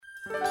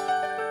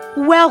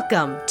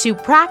Welcome to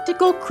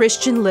Practical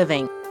Christian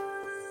Living.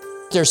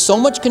 There's so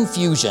much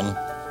confusion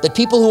that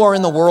people who are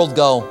in the world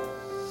go,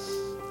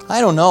 I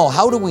don't know,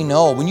 how do we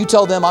know? When you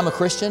tell them I'm a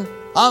Christian,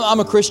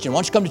 I'm a Christian, why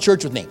don't you come to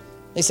church with me?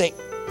 They say,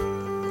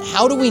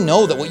 how do we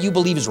know that what you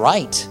believe is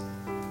right?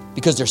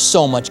 Because there's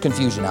so much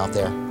confusion out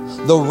there.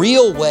 The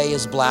real way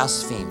is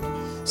blasphemed.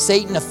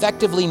 Satan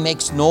effectively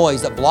makes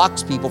noise that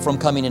blocks people from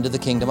coming into the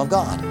kingdom of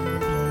God.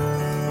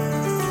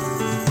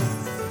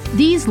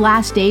 These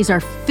last days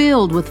are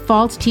filled with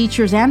false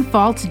teachers and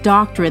false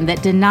doctrine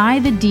that deny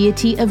the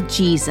deity of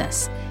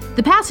Jesus.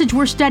 The passage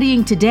we're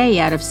studying today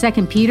out of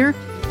 2 Peter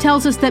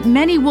tells us that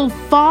many will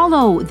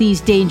follow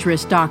these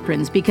dangerous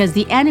doctrines because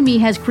the enemy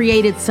has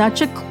created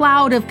such a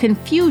cloud of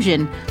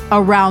confusion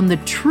around the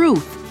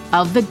truth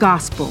of the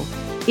gospel.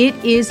 It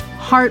is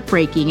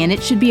heartbreaking, and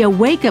it should be a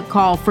wake-up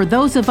call for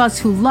those of us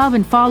who love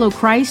and follow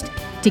Christ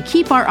to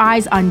keep our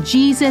eyes on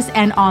Jesus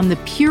and on the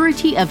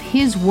purity of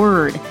His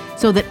Word,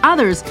 so that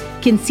others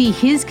can see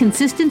His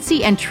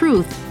consistency and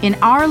truth in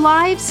our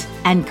lives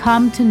and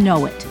come to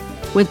know it.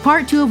 With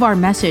part 2 of our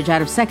message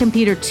out of 2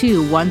 Peter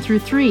 2, 1 through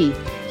 3,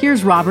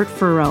 here's Robert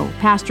Furrow,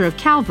 pastor of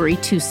Calvary,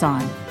 Tucson.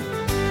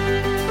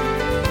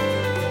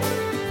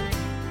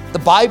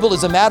 The Bible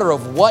is a matter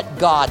of what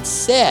God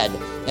said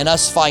and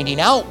us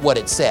finding out what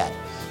it said.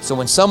 So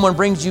when someone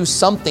brings you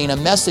something, a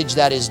message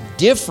that is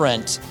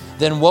different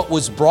than what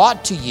was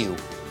brought to you,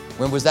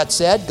 when was that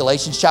said?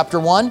 Galatians chapter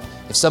 1.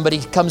 If somebody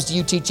comes to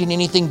you teaching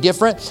anything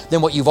different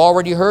than what you've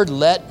already heard,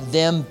 let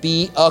them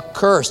be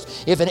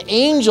accursed. If an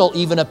angel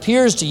even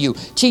appears to you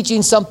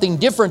teaching something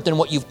different than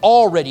what you've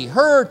already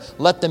heard,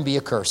 let them be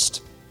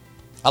accursed.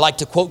 I like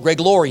to quote Greg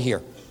Laurie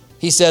here.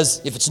 He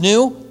says, if it's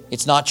new,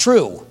 it's not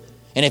true.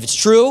 And if it's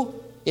true,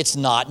 it's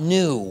not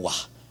new.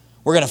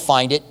 We're going to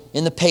find it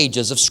in the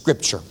pages of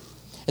Scripture.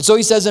 And so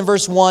he says in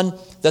verse 1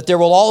 that there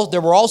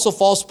were also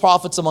false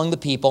prophets among the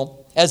people,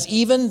 as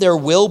even there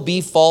will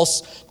be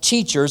false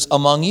teachers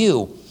among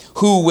you,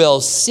 who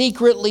will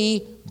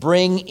secretly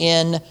bring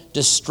in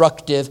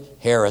destructive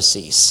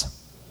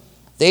heresies.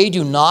 They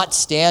do not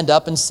stand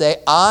up and say,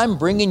 I'm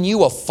bringing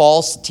you a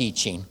false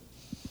teaching.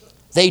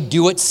 They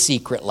do it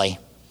secretly.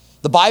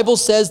 The Bible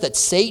says that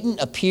Satan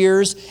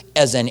appears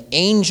as an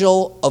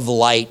angel of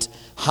light.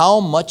 How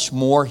much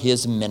more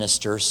his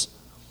ministers?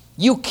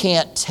 You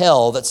can't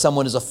tell that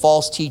someone is a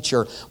false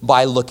teacher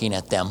by looking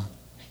at them.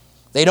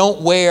 They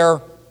don't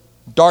wear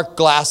dark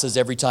glasses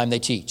every time they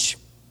teach.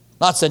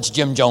 Not since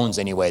Jim Jones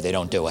anyway, they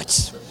don't do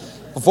it.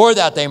 Before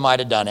that, they might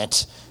have done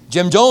it.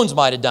 Jim Jones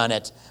might have done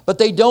it. But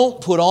they don't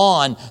put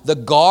on the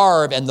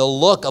garb and the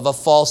look of a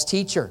false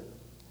teacher.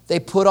 They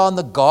put on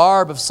the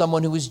garb of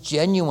someone who is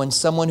genuine,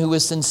 someone who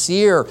is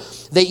sincere.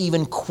 They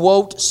even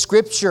quote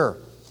Scripture.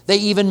 They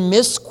even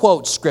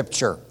misquote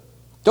Scripture.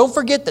 Don't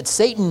forget that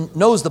Satan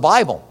knows the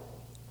Bible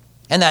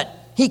and that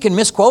he can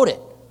misquote it.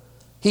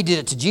 He did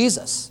it to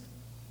Jesus.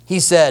 He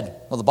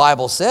said, well, the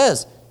Bible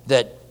says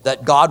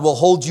that God will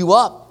hold you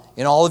up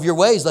in all of your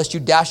ways lest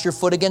you dash your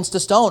foot against a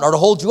stone, or to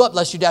hold you up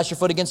lest you dash your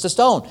foot against a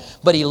stone.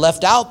 But he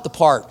left out the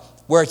part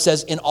where it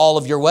says in all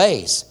of your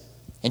ways.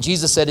 And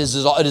Jesus said, it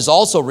is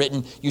also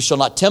written, you shall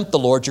not tempt the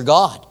Lord your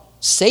God.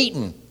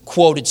 Satan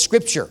quoted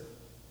Scripture.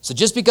 So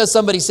just because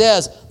somebody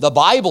says, the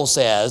Bible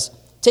says,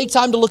 take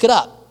time to look it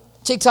up.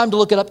 Take time to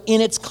look it up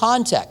in its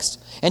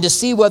context and to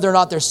see whether or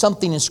not there's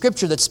something in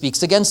Scripture that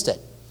speaks against it.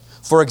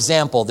 For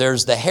example,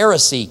 there's the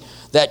heresy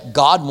that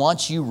God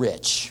wants you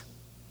rich.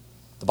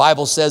 The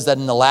Bible says that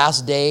in the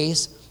last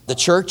days, the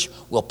church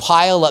will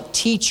pile up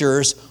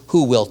teachers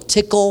who will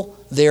tickle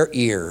their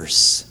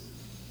ears.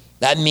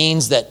 That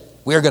means that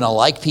we're going to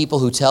like people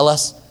who tell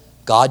us,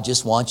 God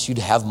just wants you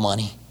to have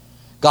money.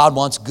 God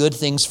wants good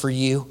things for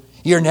you.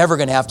 You're never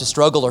going to have to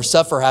struggle or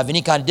suffer or have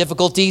any kind of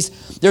difficulties.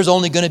 There's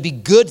only going to be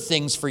good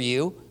things for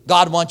you.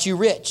 God wants you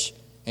rich.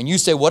 And you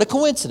say, what a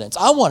coincidence.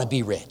 I want to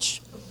be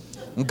rich.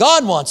 And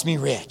God wants me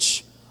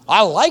rich.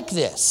 I like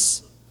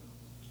this.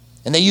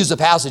 And they use a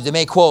passage. They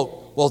may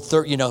quote, well,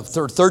 3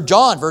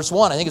 John, verse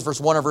 1, I think it's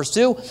verse 1 or verse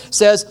 2,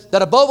 says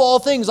that above all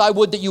things I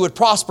would that you would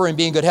prosper and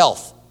be in good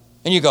health.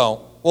 And you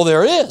go, well,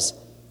 there it is.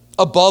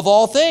 Above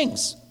all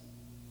things.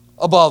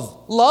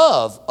 Above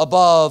love,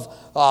 above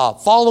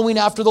following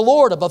after the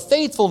Lord, above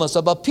faithfulness,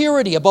 above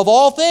purity, above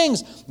all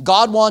things.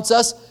 God wants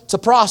us to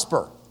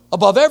prosper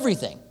above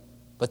everything.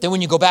 But then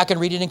when you go back and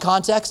read it in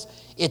context,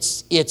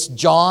 it's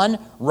John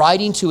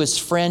writing to his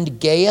friend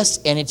Gaius,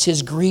 and it's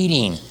his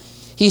greeting.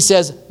 He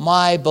says,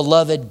 my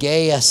beloved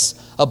Gaius,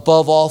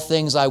 above all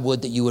things I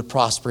would that you would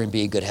prosper and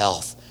be in good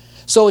health.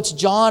 So it's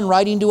John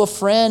writing to a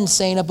friend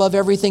saying, above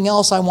everything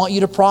else, I want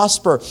you to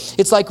prosper.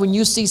 It's like when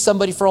you see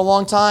somebody for a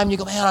long time, you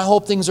go, man, I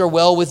hope things are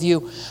well with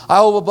you. I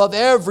hope above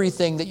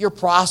everything that you're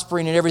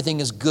prospering and everything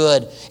is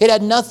good. It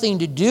had nothing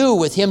to do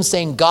with him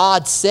saying,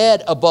 God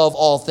said, above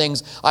all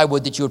things, I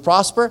would that you would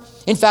prosper.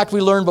 In fact, we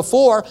learned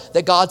before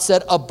that God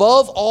said,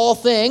 above all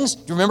things,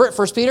 do you remember it,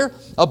 1 Peter?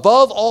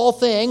 Above all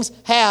things,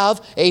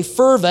 have a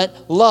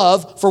fervent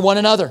love for one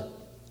another.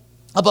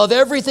 Above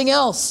everything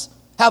else,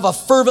 have a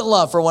fervent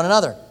love for one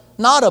another.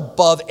 Not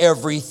above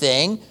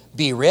everything,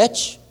 be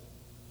rich.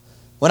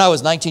 When I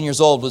was 19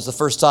 years old was the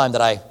first time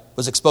that I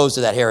was exposed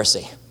to that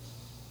heresy.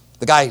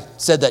 The guy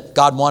said that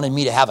God wanted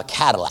me to have a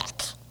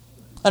Cadillac.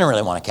 I didn't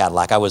really want a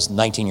Cadillac. I was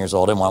 19 years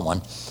old. I didn't want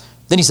one.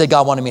 Then he said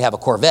God wanted me to have a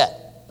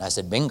Corvette. And I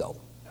said, bingo.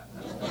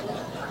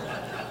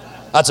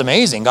 That's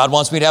amazing. God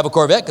wants me to have a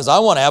Corvette because I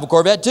want to have a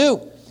Corvette too.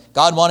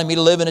 God wanted me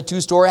to live in a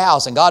 2-story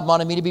house, and God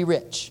wanted me to be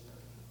rich.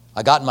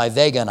 I got in my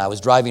Vega and I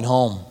was driving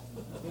home.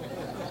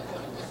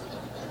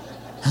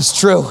 It's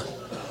true.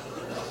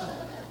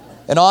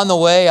 And on the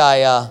way,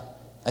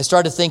 I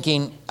started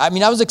thinking, I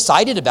was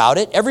excited about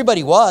it.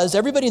 Everybody was.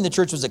 Everybody in the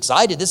church was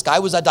excited. This guy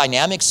was a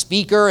dynamic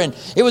speaker, and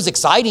it was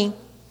exciting.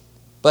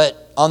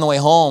 But on the way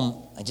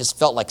home, I just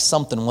felt like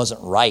something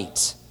wasn't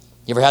right.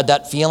 You ever had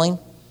that feeling?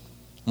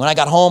 When I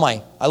got home,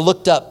 I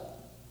looked up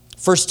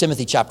 1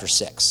 Timothy chapter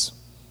 6.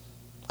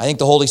 I think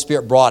the Holy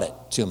Spirit brought it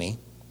to me.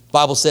 The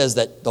Bible says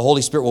that the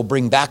Holy Spirit will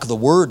bring back the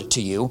word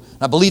to you.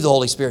 And I believe the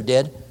Holy Spirit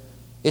did.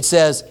 It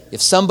says, if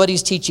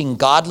somebody's teaching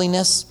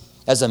godliness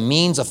as a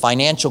means of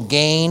financial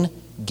gain,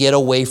 get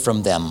away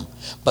from them.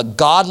 But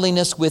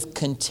godliness with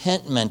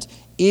contentment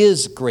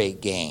is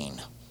great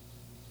gain.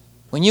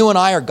 When you and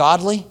I are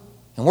godly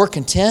and we're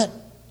content,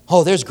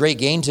 there's great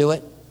gain to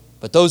it.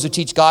 But those who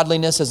teach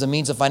godliness as a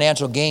means of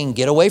financial gain,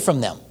 get away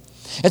from them.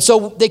 And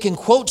so they can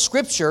quote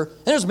scripture,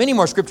 and there's many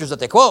more scriptures that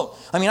they quote.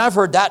 I've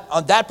heard that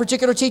on that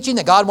particular teaching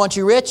that God wants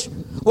you rich.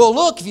 Well,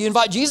 look, if you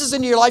invite Jesus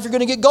into your life, you're going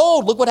to get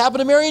gold. Look what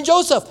happened to Mary and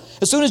Joseph.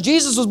 As soon as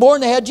Jesus was born,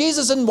 they had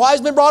Jesus, and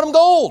wise men brought him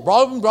gold,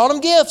 brought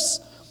him gifts.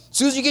 As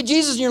soon as you get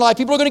Jesus in your life,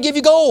 people are going to give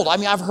you gold.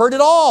 I've heard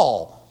it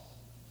all.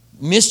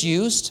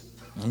 Misused,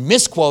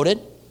 misquoted.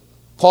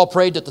 Paul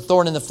prayed that the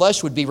thorn in the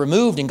flesh would be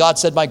removed, and God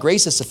said, my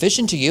grace is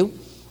sufficient to you.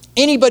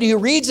 Anybody who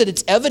reads it,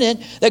 it's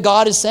evident that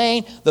God is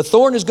saying the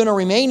thorn is going to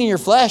remain in your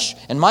flesh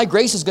and my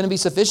grace is going to be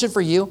sufficient for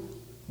you.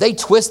 They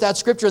twist that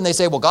scripture and they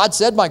say, well, God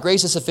said my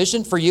grace is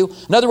sufficient for you.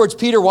 In other words,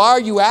 Peter, why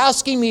are you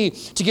asking me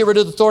to get rid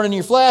of the thorn in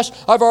your flesh?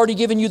 I've already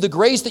given you the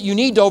grace that you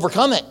need to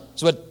overcome it.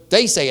 That's what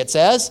they say it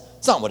says.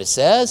 It's not what it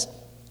says.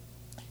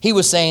 He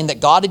was saying that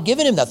God had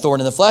given him that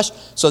thorn in the flesh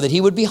so that he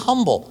would be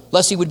humble,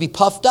 lest he would be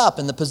puffed up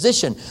in the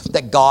position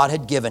that God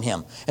had given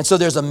him. And so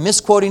there's a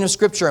misquoting of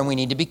scripture, and we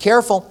need to be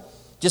careful.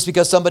 Just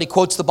because somebody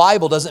quotes the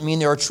Bible doesn't mean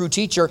they're a true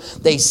teacher.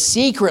 They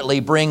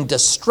secretly bring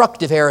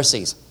destructive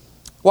heresies.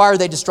 Why are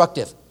they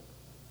destructive?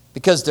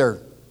 Because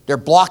they're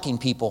blocking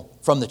people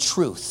from the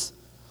truth.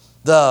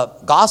 The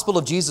gospel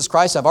of Jesus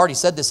Christ, I've already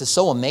said this, is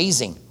so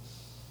amazing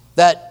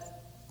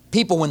that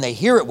people, when they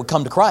hear it, would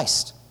come to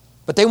Christ.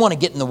 But they want to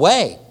get in the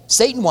way.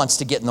 Satan wants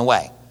to get in the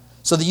way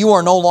so that you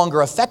are no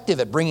longer effective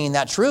at bringing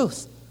that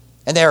truth.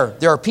 And there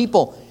are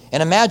people,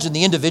 and imagine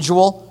the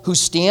individual who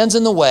stands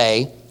in the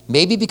way,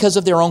 maybe because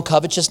of their own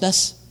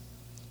covetousness,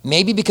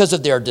 maybe because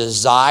of their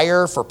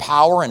desire for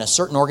power in a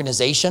certain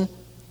organization,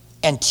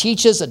 and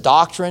teaches a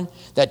doctrine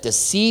that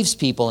deceives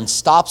people and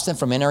stops them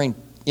from entering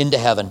into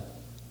heaven.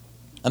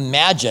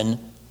 Imagine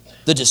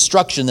the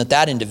destruction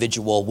that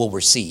individual will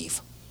receive.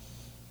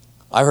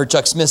 I heard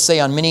Chuck Smith say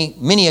on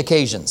many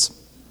occasions,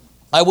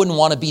 I wouldn't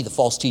want to be the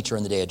false teacher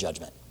in the day of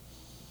judgment.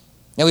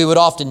 Now, we would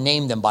often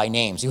name them by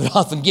names. He would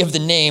often give the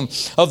name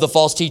of the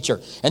false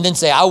teacher and then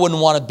say, I wouldn't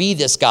want to be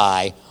this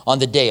guy on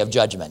the day of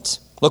judgment.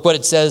 Look what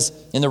it says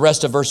in the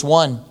rest of verse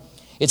 1.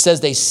 It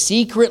says, they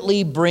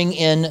secretly bring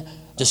in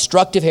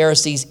destructive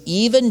heresies,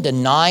 even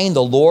denying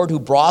the Lord who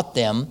brought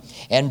them,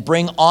 and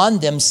bring on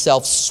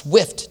themselves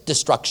swift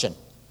destruction.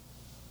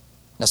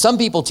 Now, some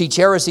people teach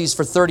heresies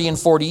for 30 and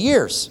 40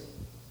 years.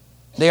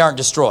 They aren't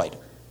destroyed.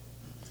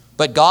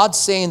 But God's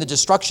saying the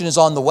destruction is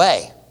on the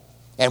way.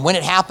 And when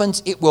it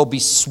happens, it will be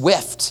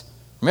swift.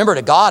 Remember,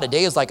 to God, a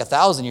day is like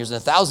 1,000 years, and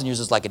 1,000 years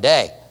is like a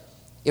day.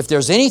 If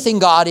there's anything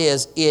God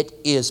is, it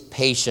is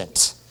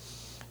patient.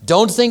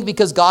 Don't think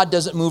because God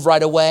doesn't move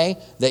right away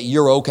that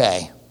you're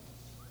okay.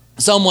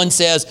 Someone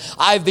says,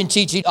 I've been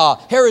teaching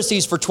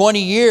heresies for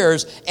 20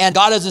 years and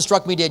God hasn't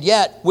struck me dead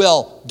yet.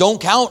 Well,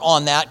 don't count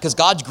on that because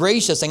God's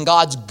gracious and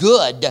God's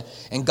good.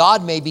 And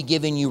God may be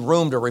giving you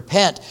room to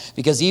repent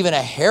because even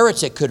a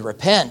heretic could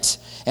repent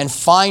and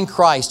find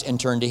Christ and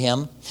turn to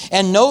him.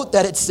 And note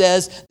that it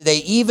says they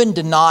even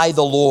deny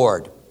the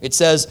Lord. It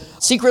says,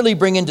 secretly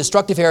bring in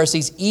destructive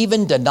heresies,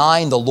 even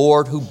denying the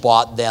Lord who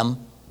bought them.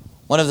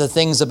 One of the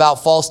things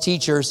about false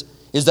teachers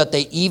is that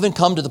they even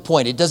come to the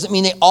point. It doesn't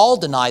mean they all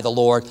deny the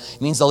Lord. It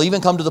means they'll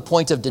even come to the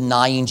point of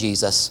denying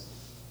Jesus.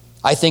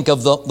 I think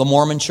of the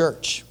Mormon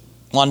church.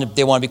 They want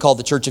to be called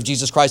the Church of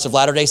Jesus Christ of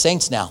Latter-day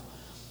Saints now.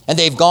 And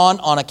they've gone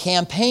on a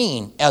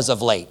campaign as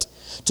of late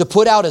to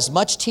put out as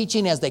much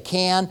teaching as they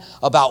can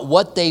about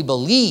what they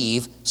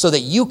believe so that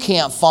you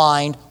can't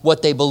find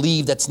what they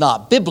believe that's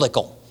not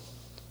biblical.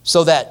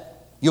 So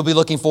that you'll be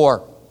looking for,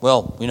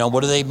 what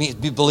do they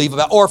believe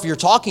about? Or if you're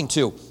talking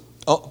to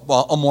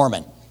a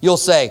Mormon, you'll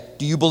say,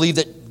 do you believe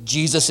that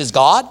Jesus is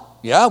God?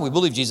 Yeah, we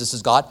believe Jesus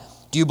is God.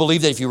 Do you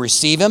believe that if you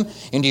receive him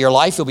into your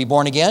life, you'll be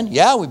born again?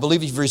 Yeah, we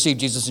believe if you receive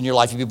Jesus in your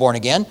life, you'll be born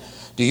again.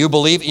 Do you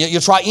believe?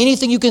 You'll try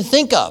anything you can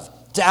think of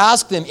to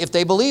ask them if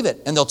they believe it,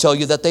 and they'll tell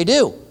you that they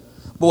do.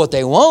 But what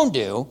they won't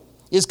do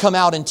is come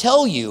out and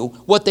tell you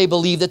what they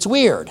believe that's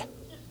weird.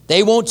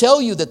 They won't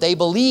tell you that they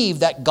believe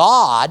that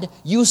God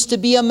used to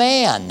be a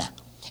man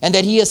and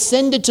that he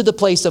ascended to the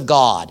place of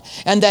God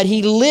and that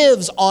he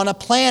lives on a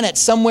planet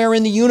somewhere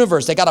in the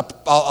universe. They got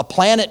a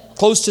planet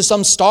close to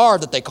some star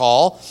that they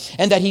call,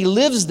 and that he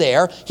lives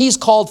there. He's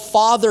called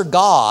Father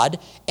God,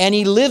 and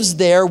he lives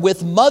there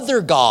with Mother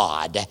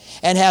God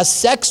and has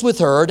sex with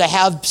her to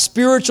have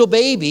spiritual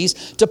babies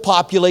to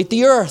populate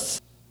the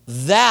earth.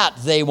 That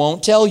they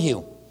won't tell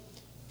you.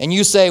 And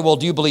you say, well,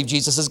 do you believe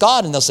Jesus is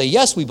God? And they'll say,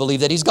 yes, we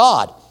believe that he's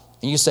God.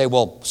 And you say,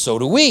 well, so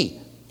do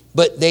we.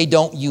 But they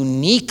don't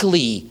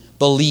uniquely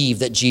believe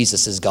that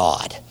Jesus is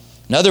God.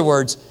 In other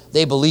words,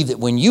 they believe that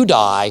when you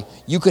die,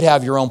 you could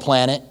have your own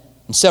planet,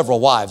 and several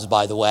wives,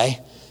 by the way,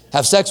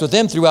 have sex with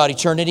them throughout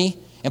eternity,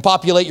 and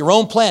populate your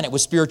own planet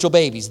with spiritual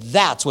babies.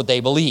 That's what they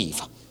believe.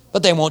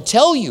 But they won't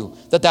tell you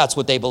that that's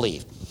what they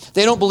believe.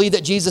 They don't believe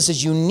that Jesus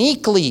is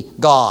uniquely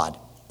God.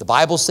 The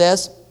Bible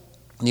says,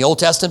 in the Old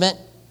Testament,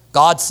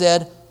 God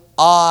said,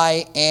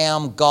 I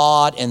am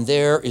God and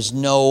there is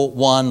no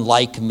one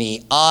like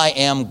me. I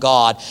am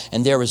God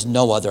and there is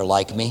no other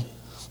like me.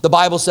 The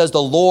Bible says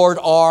the Lord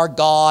our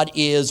God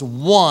is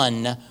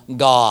one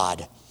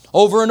God.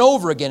 Over and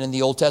over again in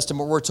the Old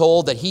Testament, we're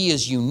told that he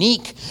is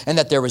unique and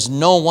that there is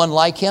no one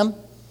like him,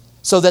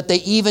 so that they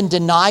even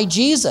deny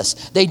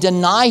Jesus. They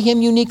deny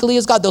him uniquely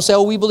as God. They'll say,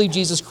 oh, we believe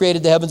Jesus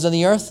created the heavens and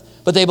the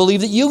earth, but they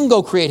believe that you can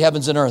go create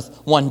heavens and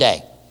earth one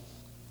day.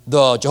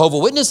 The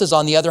Jehovah's Witnesses,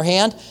 on the other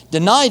hand,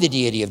 deny the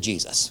deity of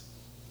Jesus.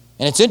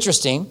 And it's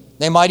interesting,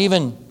 they might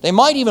even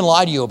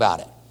lie to you about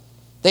it.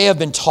 They have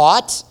been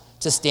taught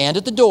to stand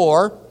at the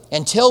door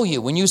and tell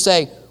you, when you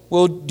say,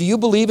 well, do you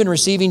believe in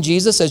receiving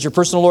Jesus as your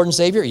personal Lord and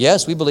Savior?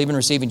 Yes, we believe in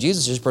receiving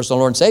Jesus as your personal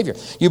Lord and Savior.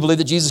 You believe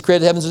that Jesus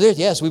created the heavens and the earth?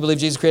 Yes, we believe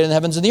Jesus created the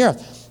heavens and the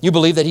earth. You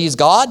believe that he's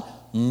God?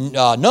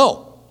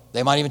 No.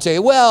 They might even tell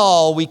you,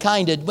 well,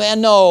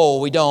 no,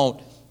 we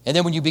don't. And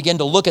then when you begin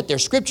to look at their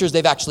scriptures,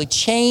 they've actually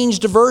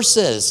changed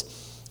verses,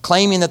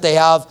 claiming that they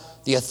have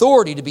the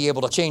authority to be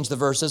able to change the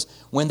verses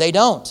when they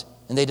don't.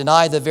 And they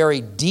deny the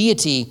very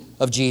deity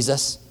of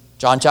Jesus.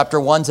 John chapter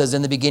 1 says,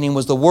 in the beginning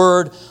was the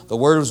Word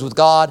was with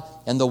God,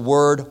 and the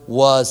Word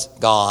was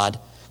God.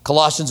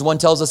 Colossians 1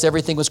 tells us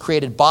everything was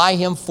created by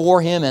him,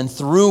 for him, and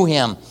through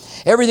him.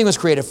 Everything was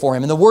created for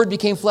him, and the Word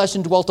became flesh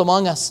and dwelt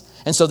among us.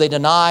 And so they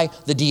deny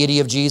the deity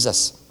of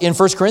Jesus. In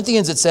 1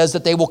 Corinthians it says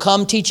that they will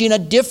come teaching a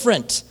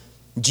different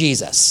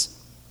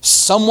Jesus,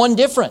 someone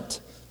different.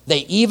 They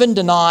even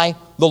deny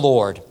the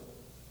Lord.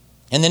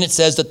 And then it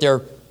says that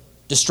their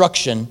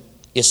destruction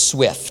is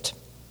swift.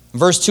 In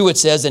verse 2 it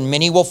says, and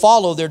many will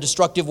follow their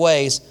destructive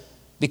ways,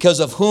 because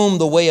of whom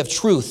the way of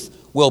truth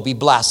will be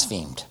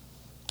blasphemed.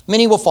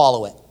 Many will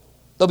follow it.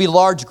 There'll be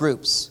large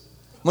groups.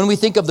 When we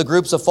think of the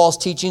groups of false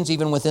teachings,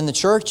 even within the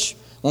church,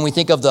 when we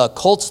think of the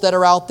cults that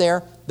are out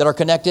there that are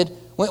connected,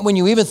 when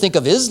you even think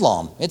of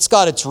Islam, it's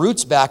got its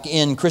roots back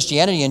in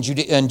Christianity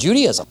and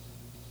Judaism.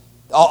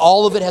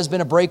 All of it has been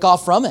a break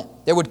off from it.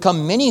 There would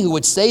come many who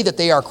would say that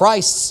they are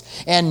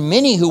Christ's, and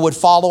many who would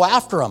follow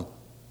after them.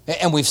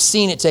 And we've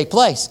seen it take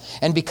place.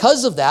 And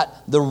because of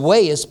that, the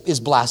way is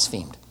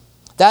blasphemed.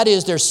 That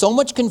is, there's so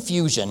much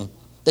confusion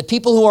that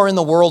people who are in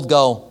the world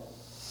go,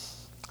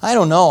 I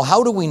don't know,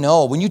 how do we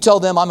know? When you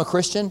tell them I'm a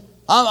Christian,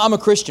 I'm a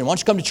Christian, why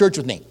don't you come to church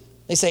with me?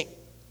 They say,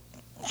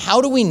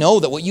 how do we know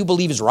that what you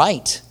believe is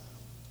right?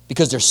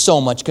 Because there's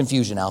so much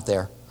confusion out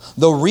there.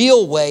 The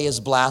real way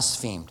is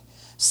blasphemed.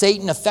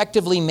 Satan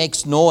effectively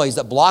makes noise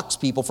that blocks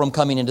people from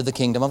coming into the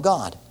kingdom of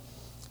God.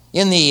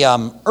 In the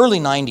early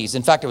 90s,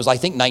 in fact, it was, I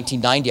think,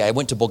 1990, I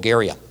went to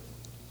Bulgaria.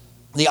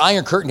 The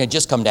Iron Curtain had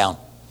just come down.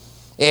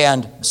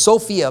 And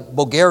Sofia,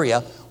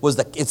 Bulgaria,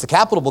 it's the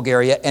capital of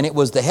Bulgaria, and it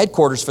was the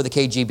headquarters for the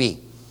KGB.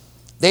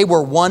 They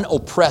were one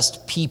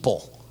oppressed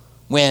people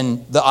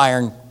when the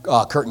Iron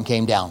Curtain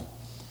came down.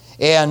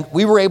 And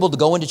we were able to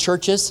go into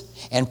churches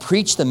and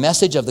preach the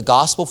message of the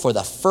gospel for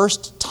the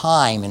first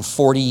time in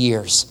 40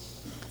 years.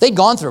 They'd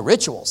gone through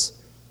rituals.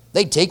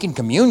 They'd taken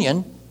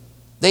communion.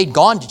 They'd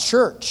gone to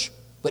church.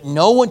 But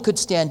no one could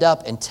stand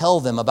up and tell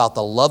them about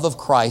the love of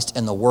Christ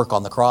and the work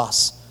on the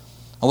cross.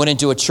 I went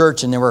into a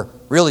church and there were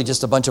really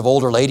just a bunch of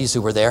older ladies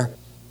who were there.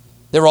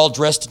 They were all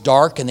dressed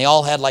dark and they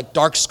all had like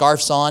dark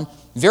scarves on,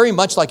 very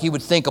much like you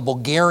would think an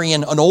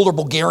older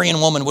Bulgarian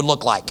woman would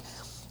look like.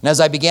 And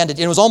as I began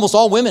to, it was almost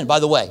all women, by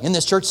the way, in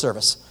this church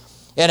service.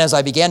 And as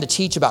I began to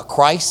teach about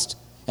Christ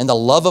and the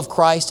love of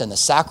Christ and the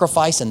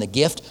sacrifice and the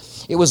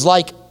gift, it was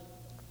like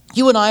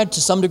you and I,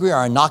 to some degree,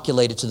 are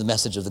inoculated to the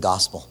message of the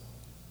gospel.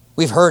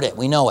 We've heard it.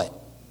 We know it.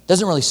 It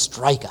doesn't really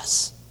strike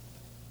us.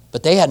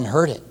 But they hadn't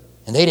heard it,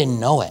 and they didn't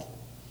know it.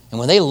 And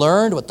when they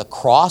learned what the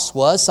cross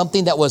was,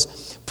 something that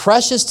was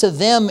precious to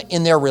them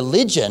in their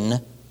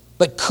religion,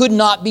 but could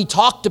not be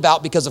talked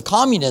about because of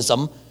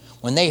communism,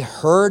 when they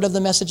heard of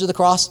the message of the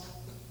cross,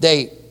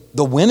 the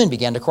women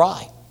began to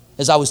cry.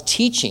 As I was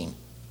teaching,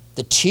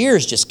 the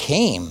tears just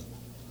came.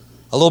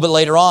 A little bit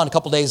later on, a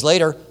couple days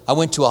later, I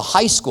went to a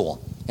high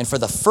school, and for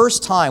the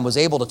first time was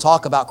able to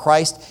talk about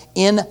Christ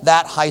in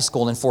that high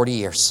school in 40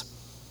 years.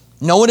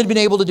 No one had been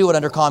able to do it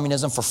under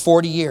communism for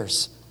 40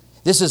 years.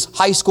 This is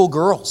high school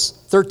girls,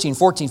 13,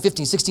 14,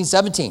 15, 16,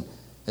 17.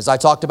 As I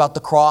talked about the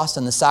cross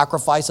and the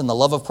sacrifice and the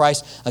love of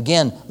Christ,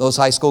 again, those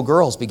high school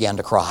girls began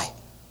to cry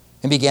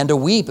and began to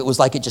weep. It was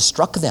like it just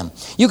struck them.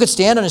 You could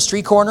stand on a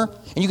street corner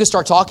and you could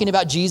start talking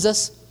about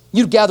Jesus.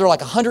 You'd gather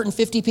like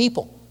 150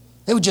 people.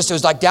 It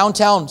was like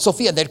downtown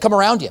Sophia. They'd come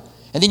around you.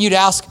 And then you'd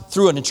ask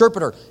through an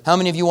interpreter, how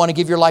many of you want to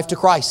give your life to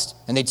Christ?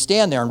 And they'd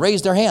stand there and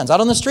raise their hands out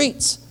on the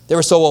streets. They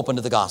were so open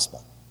to the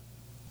gospel.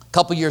 A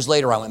couple years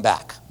later, I went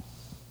back.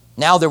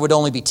 Now there would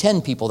only be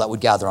 10 people that would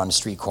gather on a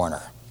street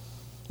corner.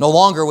 No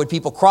longer would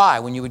people cry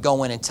when you would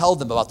go in and tell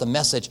them about the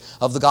message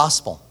of the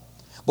gospel.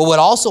 But what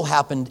also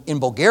happened in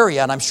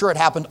Bulgaria, and I'm sure it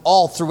happened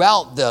all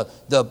throughout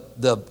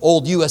the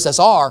old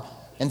USSR,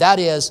 and that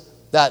is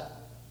that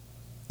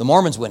the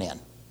Mormons went in.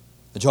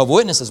 The Jehovah's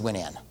Witnesses went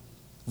in.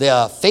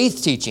 The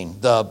faith teaching,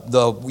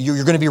 the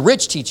you're going to be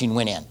rich teaching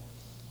went in.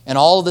 And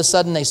all of a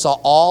sudden they saw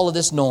all of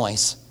this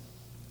noise.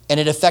 And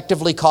it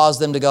effectively caused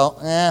them to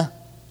go,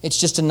 it's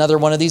just another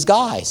one of these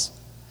guys.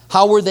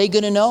 How were they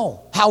going to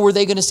know? How were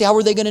they going to see? How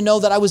were they going to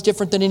know that I was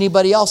different than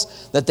anybody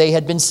else that they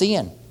had been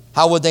seeing?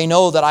 How would they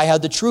know that I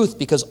had the truth?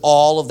 Because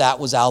all of that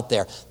was out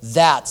there.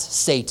 That's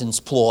Satan's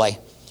ploy,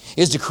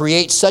 is to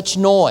create such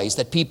noise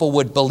that people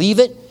would believe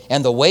it.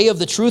 And the way of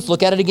the truth,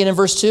 look at it again in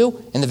verse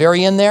 2, in the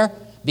very end there,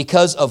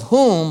 because of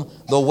whom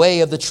the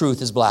way of the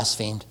truth is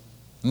blasphemed.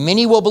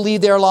 Many will believe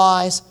their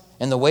lies,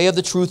 and the way of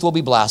the truth will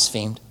be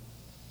blasphemed.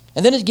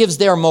 And then it gives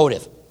their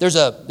motive. There's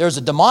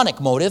a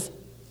demonic motive,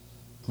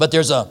 but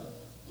there's a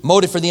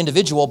motive for the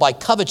individual. By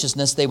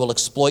covetousness, they will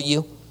exploit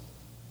you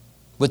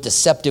with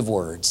deceptive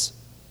words.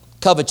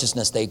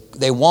 Covetousness,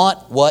 they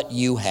want what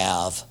you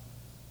have.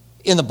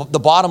 The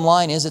bottom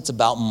line is it's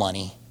about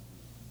money.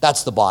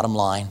 That's the bottom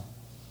line.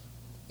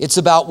 It's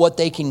about what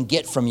they can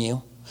get from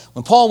you.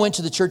 When Paul went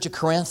to the church of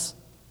Corinth,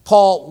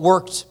 Paul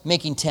worked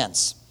making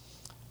tents.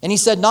 And he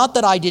said, not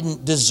that I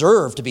didn't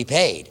deserve to be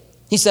paid.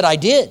 He said, I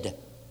did.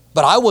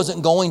 But I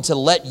wasn't going to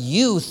let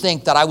you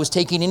think that I was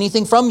taking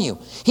anything from you.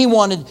 He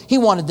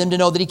wanted them to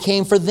know that he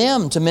came for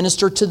them, to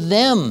minister to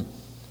them.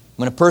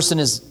 When a person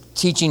is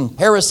teaching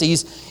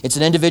heresies, it's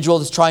an individual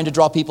that's trying to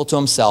draw people to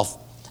himself.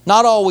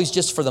 Not always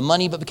just for the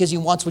money, but because he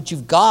wants what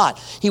you've got.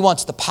 He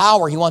wants the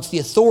power. He wants the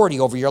authority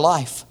over your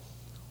life.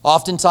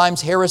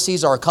 Oftentimes,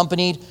 heresies are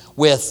accompanied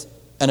with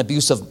an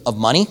abuse of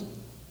money,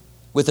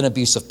 with an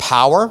abuse of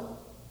power,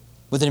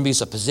 with an abuse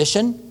of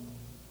position,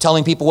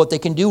 telling people what they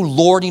can do,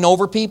 lording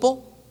over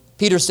people.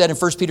 Peter said in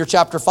 1 Peter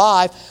chapter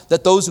 5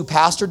 that those who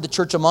pastored the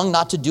church among,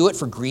 not to do it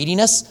for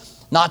greediness,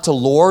 not to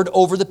lord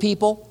over the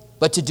people,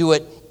 but to do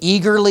it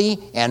eagerly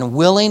and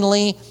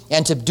willingly,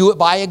 and to do it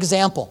by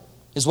example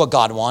is what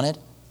God wanted.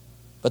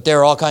 But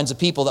there are all kinds of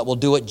people that will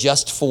do it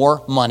just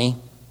for money.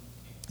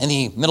 In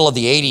the middle of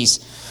the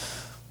 80s,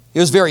 it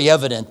was very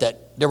evident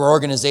that there were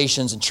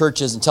organizations and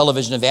churches and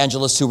television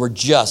evangelists who were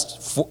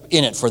just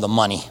in it for the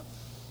money.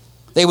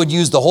 They would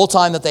use the whole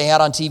time that they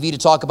had on TV to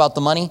talk about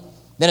the money.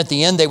 Then at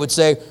the end, they would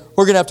say,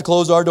 we're going to have to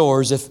close our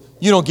doors if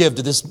you don't give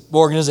to this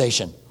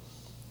organization.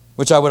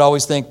 Which I would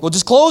always think, well,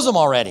 just close them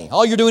already.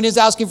 All you're doing is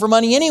asking for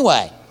money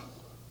anyway.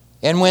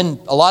 And when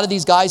a lot of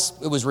these guys,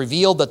 it was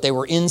revealed that they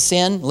were in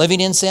sin,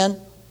 living in sin,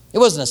 it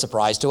wasn't a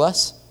surprise to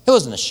us. It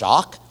wasn't a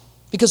shock,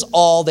 because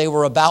all they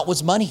were about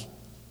was money.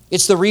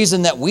 It's the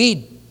reason that we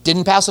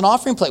didn't pass an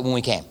offering plate when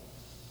we came.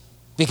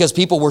 Because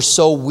people were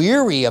so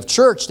weary of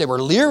church, they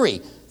were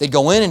leery. They'd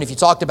go in, and if you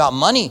talked about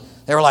money,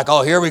 they were like,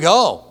 oh, here we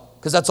go.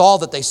 Because that's all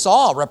that they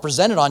saw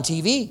represented on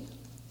TV.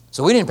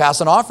 So we didn't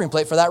pass an offering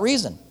plate for that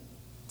reason.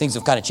 Things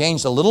have kind of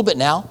changed a little bit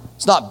now.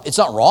 It's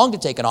not wrong to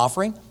take an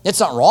offering. It's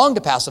not wrong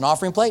to pass an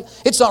offering plate.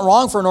 It's not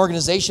wrong for an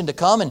organization to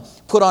come and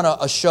put on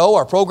a show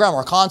or a program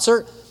or a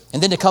concert,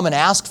 and then to come and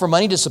ask for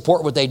money to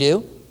support what they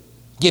do,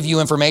 give you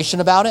information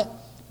about it.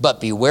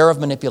 But beware of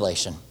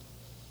manipulation.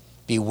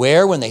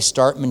 Beware when they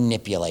start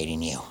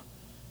manipulating you.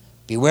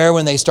 Beware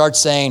when they start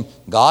saying,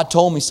 God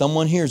told me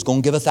someone here is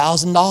going to give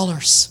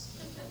 $1,000.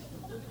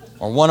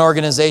 Or one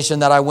organization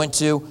that I went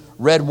to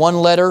read one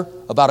letter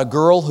about a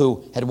girl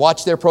who had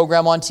watched their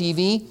program on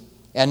TV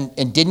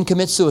and didn't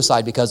commit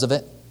suicide because of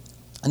it.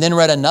 And then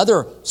read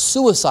another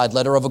suicide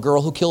letter of a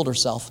girl who killed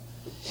herself.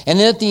 And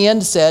then at the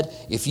end said,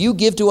 if you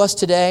give to us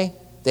today,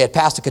 they had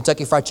passed a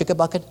Kentucky Fried Chicken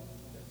bucket.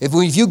 If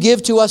you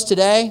give to us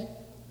today,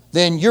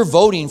 then you're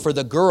voting for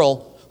the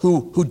girl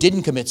who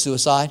didn't commit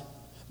suicide.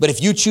 But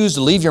if you choose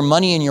to leave your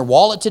money in your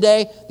wallet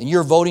today, then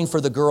you're voting for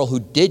the girl who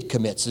did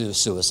commit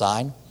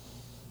suicide.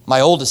 My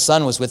oldest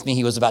son was with me.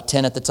 He was about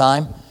 10 at the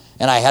time.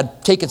 And I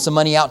had taken some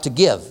money out to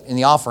give in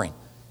the offering.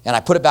 And I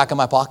put it back in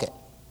my pocket.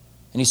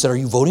 And he said, are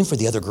you voting for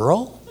the other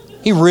girl?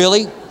 He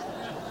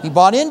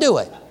bought into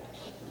it.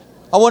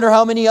 I wonder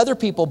how many other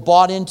people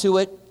bought into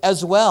it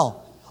as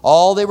well.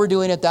 All they were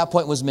doing at that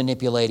point was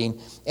manipulating.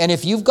 And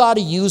if you've got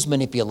to use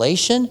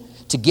manipulation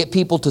to get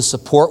people to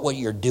support what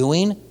you're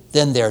doing,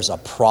 then there's a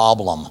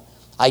problem.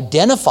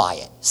 Identify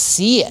it.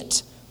 See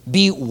it.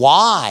 Be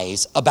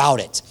wise about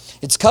it.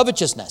 It's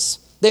covetousness.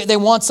 They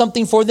want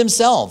something for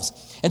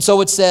themselves. And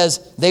so it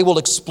says, they will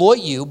exploit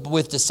you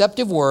with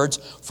deceptive words.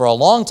 For a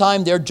long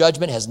time their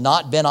judgment has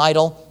not been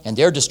idle, and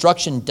their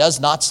destruction does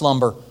not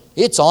slumber.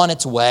 It's on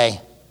its way.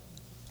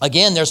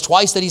 Again, there's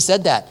twice that he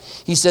said that.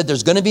 He said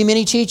there's going to be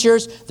many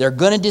teachers, they're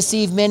going to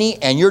deceive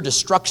many, and your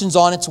destruction's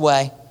on its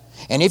way.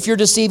 And if you're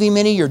deceiving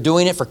many, you're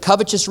doing it for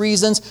covetous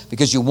reasons,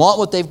 because you want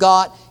what they've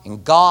got,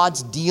 and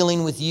God's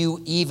dealing with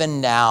you even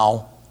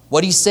now.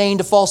 What he's saying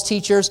to false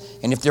teachers,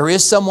 and if there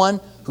is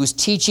someone who's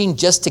teaching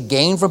just to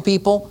gain from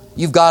people,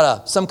 you've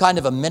got some kind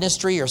of a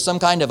ministry or some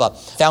kind of a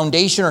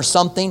foundation or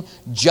something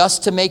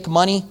just to make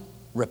money,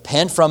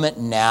 repent from it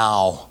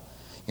now.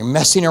 You're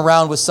messing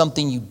around with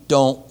something you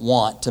don't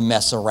want to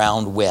mess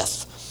around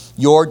with.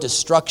 Your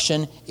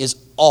destruction is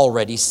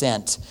already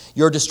sent.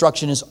 Your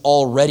destruction is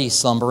already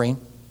slumbering.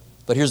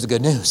 But here's the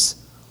good news.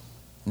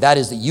 And that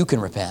is that you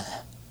can repent.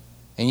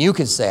 And you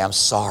can say, I'm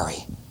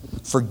sorry.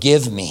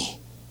 Forgive me.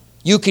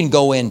 You can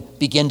go and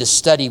begin to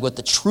study what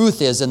the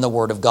truth is in the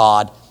Word of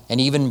God,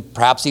 and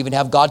perhaps even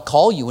have God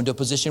call you into a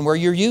position where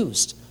you're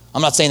used.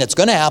 I'm not saying that's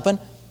going to happen,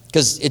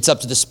 because it's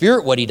up to the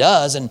Spirit what he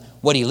does and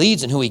what he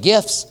leads and who he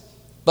gifts.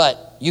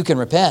 But you can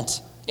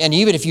repent. And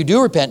even if you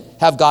do repent,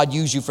 have God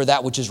use you for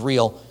that which is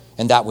real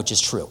and that which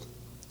is true.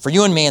 For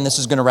you and me, and this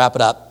is going to wrap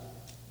it up.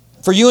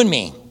 For you and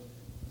me,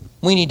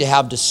 we need to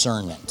have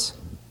discernment.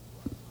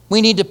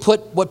 We need to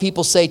put what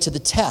people say to the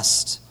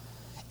test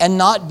and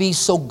not be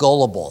so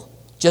gullible.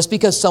 Just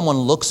because someone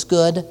looks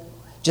good,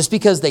 just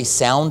because they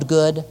sound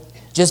good,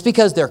 just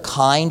because they're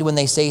kind when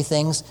they say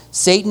things.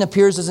 Satan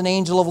appears as an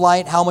angel of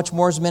light. How much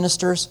more as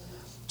ministers?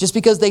 Just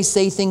because they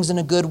say things in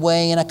a good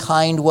way, in a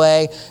kind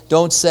way.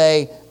 Don't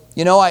say,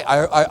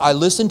 I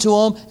listened to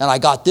them and I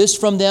got this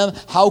from them.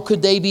 How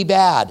could they be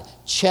bad?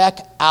 Check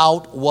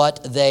out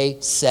what they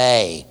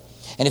say.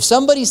 And if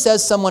somebody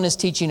says someone is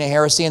teaching a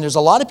heresy, and there's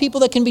a lot of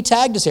people that can be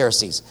tagged as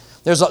heresies.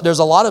 There's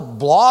a lot of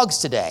blogs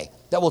today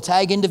that will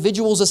tag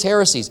individuals as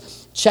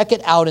heresies. Check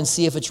it out and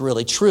see if it's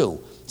really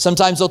true.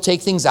 Sometimes they'll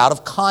take things out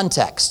of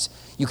context.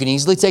 You can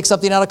easily take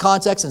something out of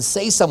context and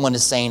say someone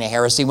is saying a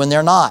heresy when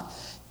they're not.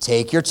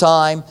 Take your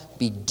time,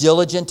 be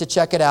diligent to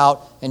check it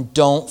out, and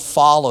don't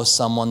follow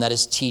someone that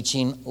is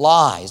teaching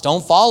lies.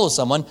 Don't follow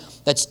someone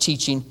that's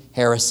teaching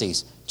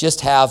heresies.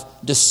 Just have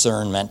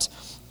discernment.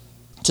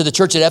 To the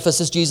church at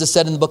Ephesus, Jesus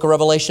said in the book of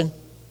Revelation,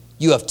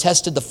 you have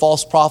tested the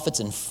false prophets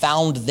and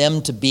found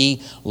them to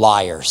be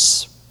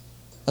liars.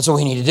 That's what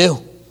we need to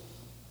do.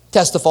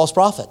 Test the false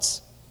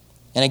prophets.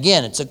 And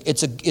again, it's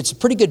a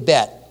pretty good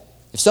bet.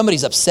 If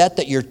somebody's upset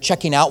that you're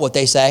checking out what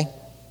they say,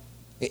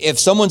 if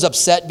someone's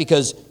upset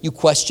because you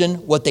question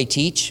what they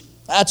teach,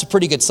 that's a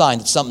pretty good sign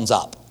that something's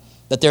up,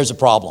 that there's a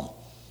problem.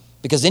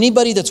 Because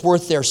anybody that's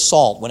worth their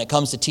salt when it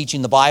comes to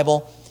teaching the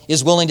Bible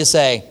is willing to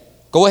say,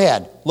 go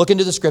ahead, look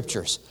into the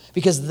scriptures.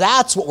 Because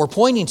that's what we're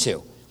pointing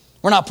to.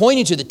 We're not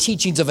pointing to the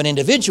teachings of an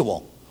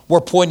individual. We're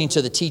pointing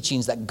to the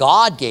teachings that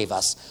God gave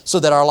us so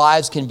that our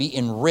lives can be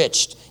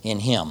enriched in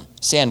him.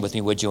 Stand with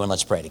me, would you, and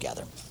let's pray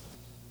together.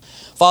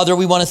 Father,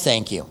 we want to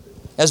thank you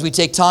as we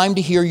take time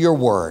to hear your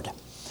word.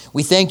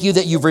 We thank you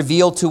that you've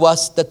revealed to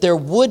us that there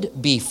would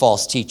be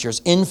false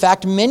teachers. In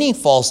fact, many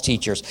false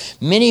teachers,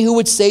 many who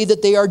would say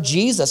that they are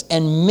Jesus,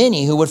 and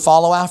many who would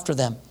follow after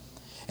them.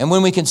 And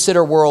when we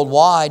consider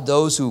worldwide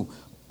those who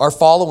are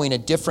following a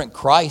different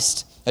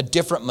Christ, a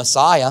different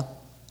Messiah,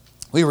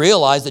 we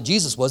realize that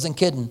Jesus wasn't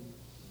kidding.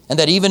 And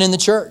that even in the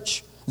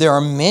church, there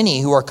are many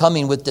who are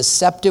coming with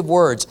deceptive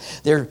words.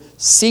 They're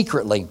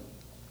secretly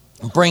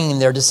bringing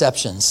their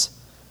deceptions.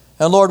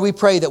 And Lord, we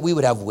pray that we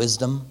would have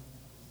wisdom.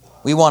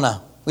 We don't want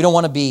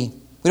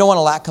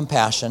to lack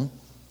compassion.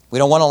 We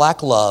don't want to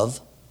lack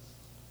love.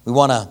 We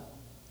want to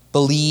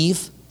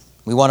believe.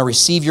 We want to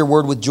receive your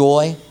word with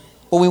joy.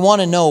 But we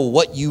want to know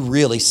what you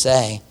really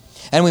say.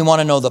 And we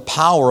want to know the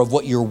power of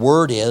what your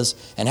word is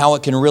and how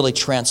it can really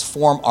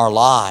transform our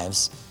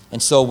lives.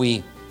 And so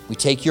we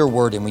take your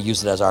word and we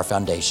use it as our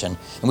foundation.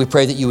 And we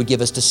pray that you would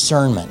give us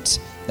discernment,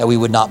 that we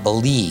would not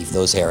believe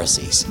those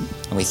heresies.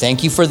 And we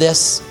thank you for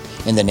this.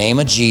 In the name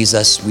of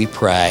Jesus, we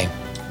pray.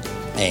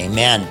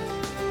 Amen.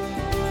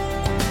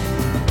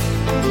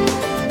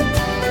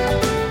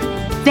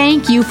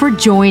 Thank you for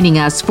joining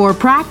us for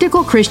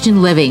Practical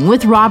Christian Living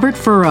with Robert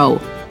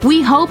Furrow.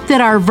 We hope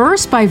that our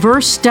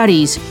verse-by-verse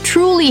studies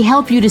truly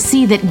help you to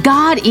see that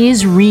God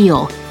is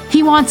real.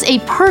 He wants a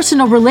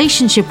personal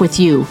relationship with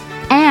you,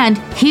 and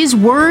His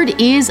Word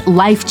is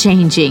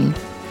life-changing.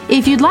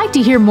 If you'd like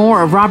to hear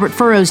more of Robert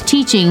Furrow's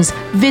teachings,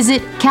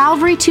 visit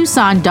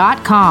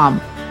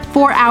calvarytucson.com.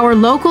 For our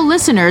local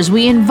listeners,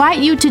 we invite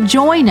you to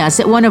join us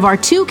at one of our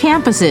two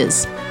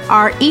campuses.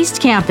 Our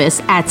East Campus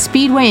at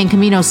Speedway and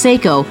Camino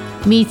Seco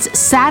meets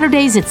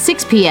Saturdays at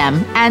 6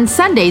 p.m. and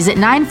Sundays at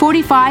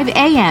 9:45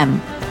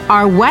 a.m.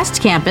 Our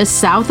West Campus,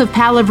 south of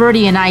Palo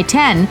Verde and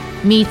I-10,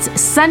 meets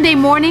Sunday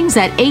mornings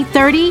at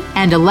 8:30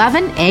 and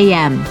 11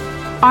 a.m.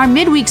 Our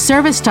midweek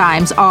service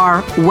times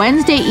are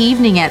Wednesday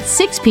evening at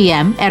 6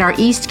 p.m. at our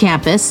East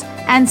Campus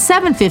and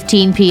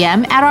 7:15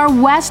 p.m. at our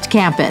West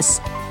Campus.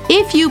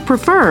 If you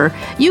prefer,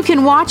 you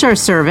can watch our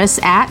service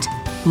at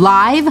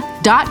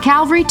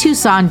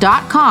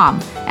live.calvarytucson.com,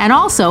 and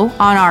also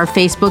on our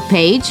Facebook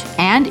page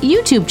and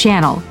YouTube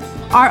channel.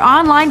 Our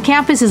online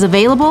campus is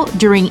available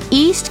during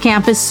East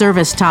Campus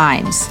service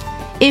times.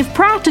 If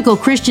Practical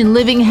Christian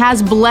Living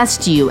has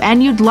blessed you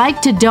and you'd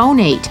like to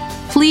donate,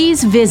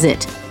 please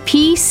visit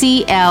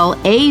PCLAZ.org.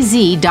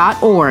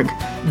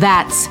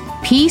 That's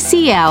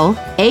PCLAZ.org,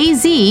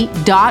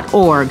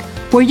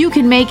 where you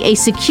can make a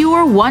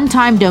secure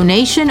one-time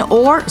donation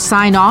or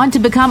sign on to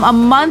become a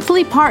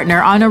monthly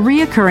partner on a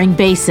reoccurring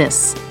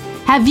basis.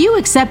 Have you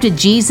accepted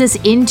Jesus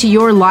into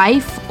your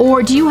life,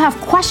 or do you have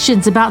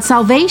questions about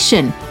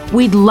salvation?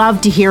 We'd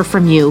love to hear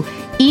from you.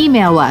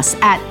 Email us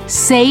at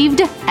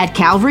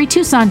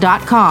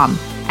saved@calvarytucson.com.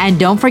 And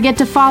don't forget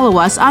to follow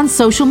us on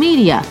social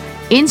media,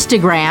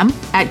 Instagram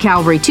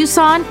 @Calvary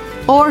Tucson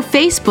or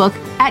Facebook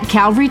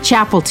 @Calvary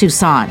Chapel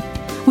Tucson.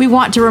 We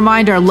want to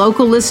remind our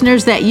local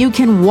listeners that you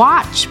can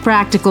watch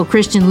Practical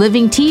Christian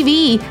Living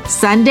TV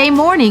Sunday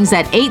mornings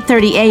at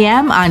 8:30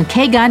 a.m. on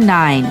KGUN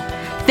 9.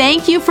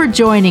 Thank you for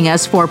joining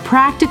us for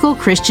Practical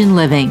Christian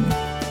Living.